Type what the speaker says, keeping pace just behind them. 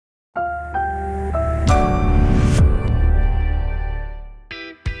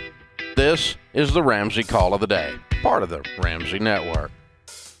This is the Ramsey Call of the Day, part of the Ramsey Network.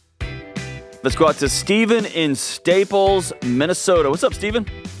 Let's go out to Steven in Staples, Minnesota. What's up, Steven?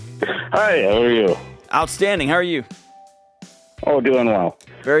 Hi, how are you? Outstanding. How are you? Oh, doing well.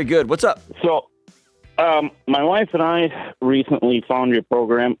 Very good. What's up? So, my wife and I recently found your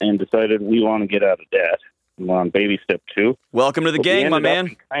program and decided we want to get out of debt. We're on baby step 2. Welcome to the gang, my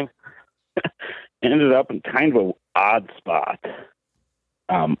man. Ended up in kind of an odd spot.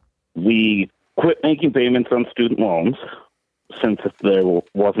 We quit making payments on student loans since there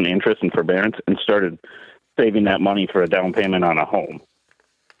wasn't interest and forbearance, and started saving that money for a down payment on a home.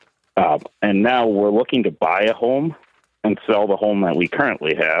 And now we're looking to buy a home and sell the home that we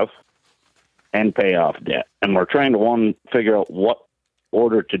currently have and pay off debt. And we're trying to, figure out what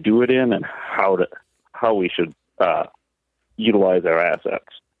order to do it in and how we should utilize our assets.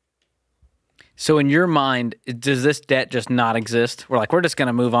 So in your mind, does this debt just not exist? We're just going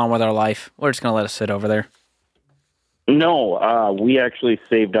to move on with our life. We're just going to let it sit over there. No, we actually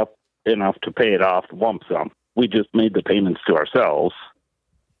saved up enough to pay it off lump sum. We just made the payments to ourselves.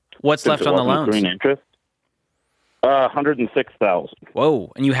 What's left on the loans? Green interest. $106,000.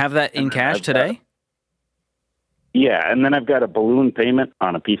 Whoa! And you have that in cash today? Yeah, and then I've got a balloon payment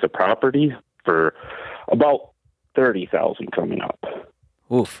on a piece of property for about $30,000 coming up.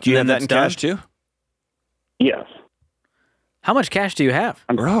 Oof! Do you have that in cash too? Yes. How much cash do you have,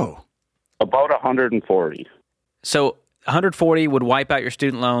 bro? About 140. So 140 would wipe out your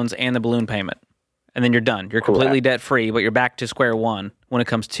student loans and the balloon payment, and then you're done. You're completely debt free, but you're back to square one when it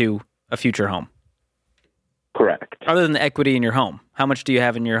comes to a future home. Correct. Other than the equity in your home, how much do you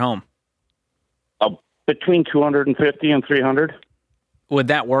have in your home? Between $250 and $300. Would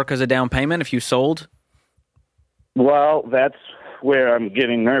that work as a down payment if you sold? Well, that's where I'm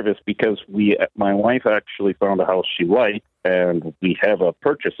getting nervous because my wife actually found a house she liked, and we have a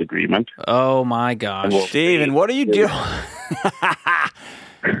purchase agreement. Oh my gosh, Steven, what are you doing?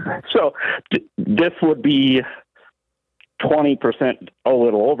 So this would be 20%, a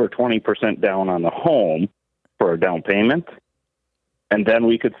little over 20% down on the home for a down payment, and then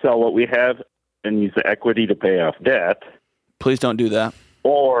we could sell what we have and use the equity to pay off debt. Please don't do that.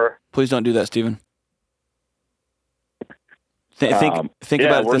 Please don't do that, Steven. Think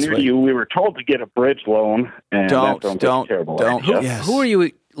about it this way. We were told to get a bridge loan, and don't. Who are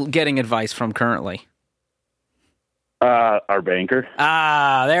you getting advice from currently? Our banker.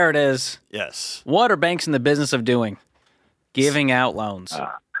 Ah, there it is. Yes. What are banks in the business of doing? Giving out loans.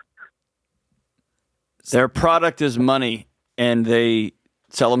 Their product is money, and they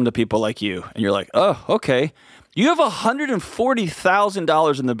sell them to people like you. And you're like, oh, okay. You have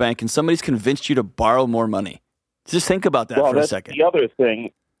 $140,000 in the bank, and somebody's convinced you to borrow more money. Just think about that for a second. The other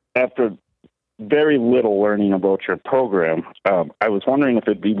thing, after very little learning about your program, I was wondering if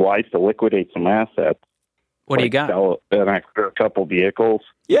it'd be wise to liquidate some assets. What do you got? Sell an extra couple vehicles.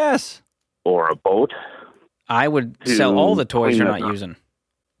 Yes. Or a boat. I would sell all the toys you're not using.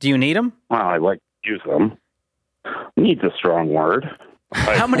 Do you need them? Well, I like to use them. Needs a strong word.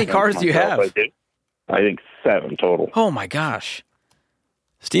 How many cars do you have? I think 7 total. Oh my gosh.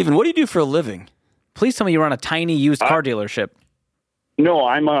 Steven, what do you do for a living? Please tell me you run a tiny used car dealership. No,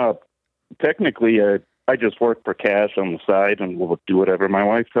 I'm technically I just work for cash on the side and will do whatever my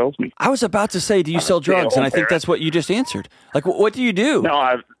wife tells me. I was about to say, do you sell drugs? And I think that's what you just answered. Like, what do you do? No,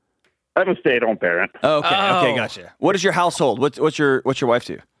 I'm a stay-at-home parent. Okay, gotcha. What is your household? What's your wife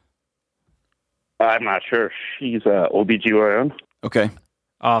do? I'm not sure. She's OBGYN. Okay.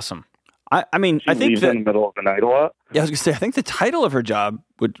 Awesome. I mean, I think she's in the middle of the night a lot. Yeah, I was going to say, I think the title of her job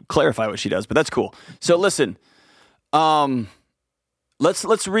would clarify what she does, but that's cool. So listen, let's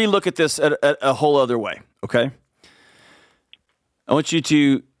relook at this at a whole other way, okay? I want you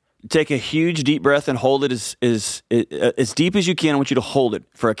to take a huge deep breath and hold it as deep as you can. I want you to hold it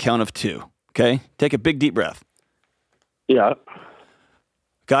for a count of 2, okay? Take a big deep breath. Yeah.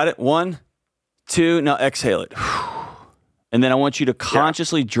 Got it? 1, 2, now exhale it. And then I want you to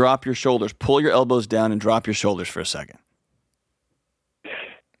consciously drop your shoulders. Pull your elbows down and drop your shoulders for a second.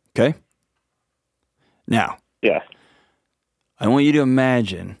 Okay? Now. Yeah. I want you to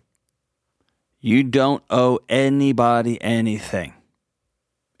imagine you don't owe anybody anything.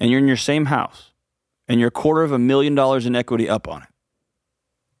 And you're in your same house. And you're $250,000 in equity up on it.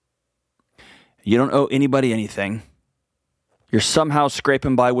 You don't owe anybody anything. You're somehow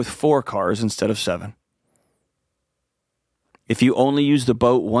scraping by with 4 cars instead of 7. If you only use the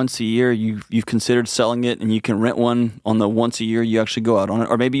boat once a year, you've considered selling it, and you can rent one on the once a year you actually go out on it.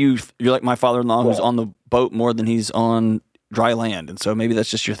 Or maybe you're like my father-in-law who's on the boat more than he's on dry land, and so maybe that's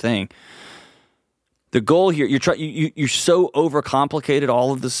just your thing. The goal here, you're so overcomplicated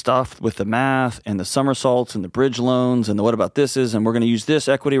all of this stuff with the math and the somersaults and the bridge loans and the what about this is, and we're going to use this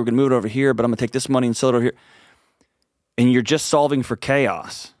equity, we're going to move it over here, but I'm going to take this money and sell it over here. And you're just solving for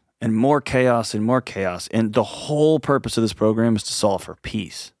chaos and more chaos and more chaos. And the whole purpose of this program is to solve for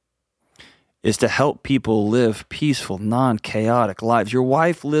peace, is to help people live peaceful, non-chaotic lives. Your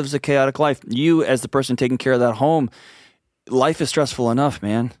wife lives a chaotic life. You, as the person taking care of that home, life is stressful enough,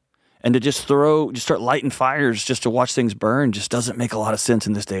 man. And to just start lighting fires just to watch things burn just doesn't make a lot of sense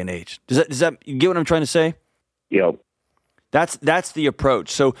in this day and age. Does that you get what I'm trying to say? Yep. That's the approach.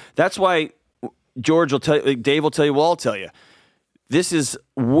 So that's why George will tell you, Dave will tell you, well, I'll tell you. This is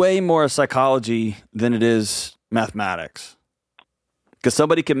way more psychology than it is mathematics. Because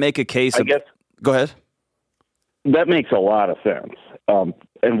somebody can make a case. I guess. Go ahead. That makes a lot of sense.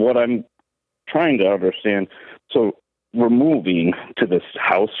 And what I'm trying to understand, so we're moving to this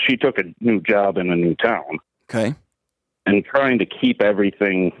house. She took a new job in a new town. Okay. And trying to keep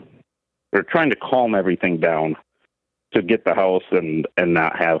everything, or trying to calm everything down to get the house and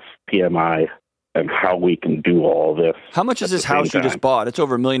not have PMI, and how we can do all this. How much is this house you just bought? It's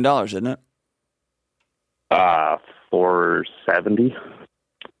over $1 million, isn't it? $470.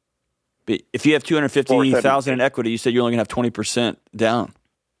 If you have $250,000 in equity, you said you're only going to have 20% down.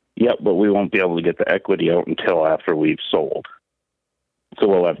 Yep, but we won't be able to get the equity out until after we've sold. So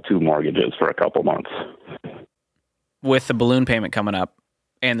we'll have 2 mortgages for a couple months. With the balloon payment coming up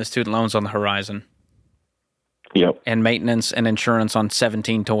and the student loans on the horizon. Yep. And maintenance and insurance on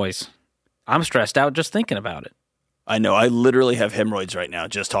 17 toys. I'm stressed out just thinking about it. I know. I literally have hemorrhoids right now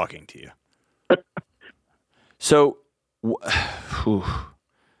just talking to you. So,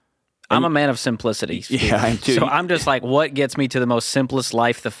 I'm a man of simplicity. Yeah, I am too. So I'm just like, what gets me to the most simplest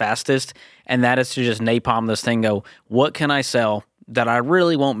life the fastest? And that is to just napalm this thing, go, what can I sell that I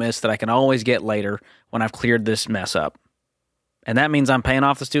really won't miss, that I can always get later when I've cleared this mess up? And that means I'm paying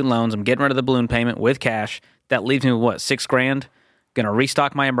off the student loans. I'm getting rid of the balloon payment with cash. That leaves me with what, $6,000? Going to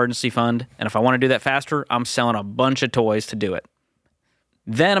restock my emergency fund. And if I want to do that faster, I'm selling a bunch of toys to do it.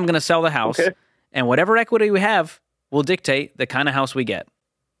 Then I'm going to sell the house. Okay. And whatever equity we have will dictate the kind of house we get.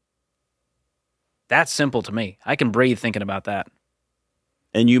 That's simple to me. I can breathe thinking about that.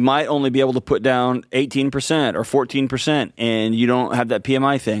 And you might only be able to put down 18% or 14%, and you don't have that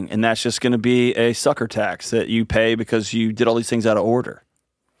PMI thing. And that's just going to be a sucker tax that you pay because you did all these things out of order.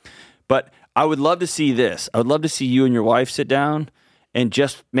 But I would love to see this. I would love to see you and your wife sit down and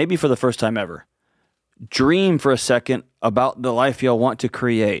just, maybe for the first time ever, dream for a second about the life y'all want to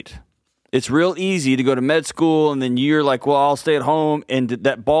create. It's real easy to go to med school and then you're like, well, I'll stay at home, and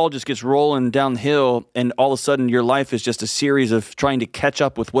that ball just gets rolling down the hill, and all of a sudden your life is just a series of trying to catch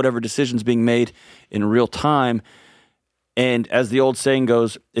up with whatever decisions being made in real time. And as the old saying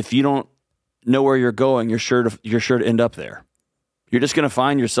goes, if you don't know where you're going, you're sure to end up there. You're just going to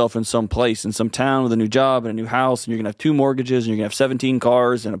find yourself in some place, in some town with a new job and a new house, and you're going to have 2 mortgages, and you're going to have 17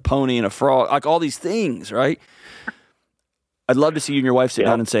 cars and a pony and a frog, like all these things, right? I'd love to see you and your wife sit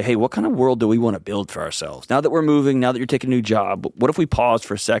down and say, hey, what kind of world do we want to build for ourselves? Now that we're moving, now that you're taking a new job, what if we paused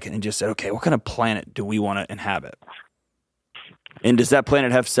for a second and just said, okay, what kind of planet do we want to inhabit? And does that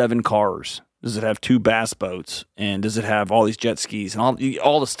planet have 7 cars? Does it have 2 bass boats? And does it have all these jet skis and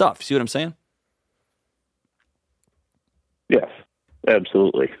all the stuff? See what I'm saying? Yes,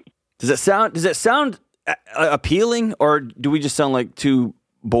 absolutely. Does that sound appealing, or do we just sound like 2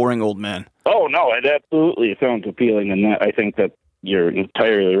 boring old men? Oh, no, it absolutely sounds appealing, and I think that you're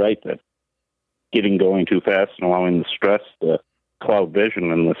entirely right that getting going too fast and allowing the stress to cloud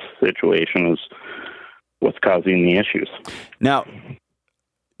vision in this situation is what's causing the issues. Now,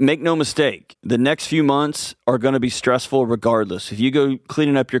 make no mistake, the next few months are going to be stressful regardless. If you go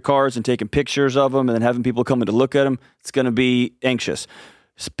cleaning up your cars and taking pictures of them and then having people coming to look at them, it's going to be anxious.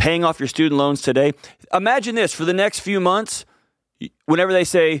 Paying off your student loans today. Imagine this, for the next few months, whenever they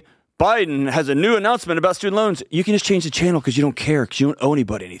say Biden has a new announcement about student loans, you can just change the channel because you don't care, because you don't owe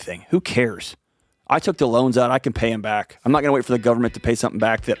anybody anything. Who cares? I took the loans out. I can pay them back. I'm not going to wait for the government to pay something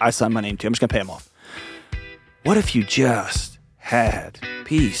back that I signed my name to. I'm just going to pay them off. What if you just had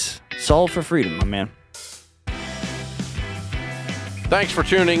peace? Solve for freedom, my man. Thanks for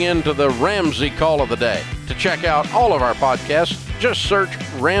tuning in to the Ramsey Call of the Day. To check out all of our podcasts, just search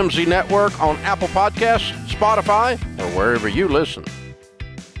Ramsey Network on Apple Podcasts, Spotify, or wherever you listen.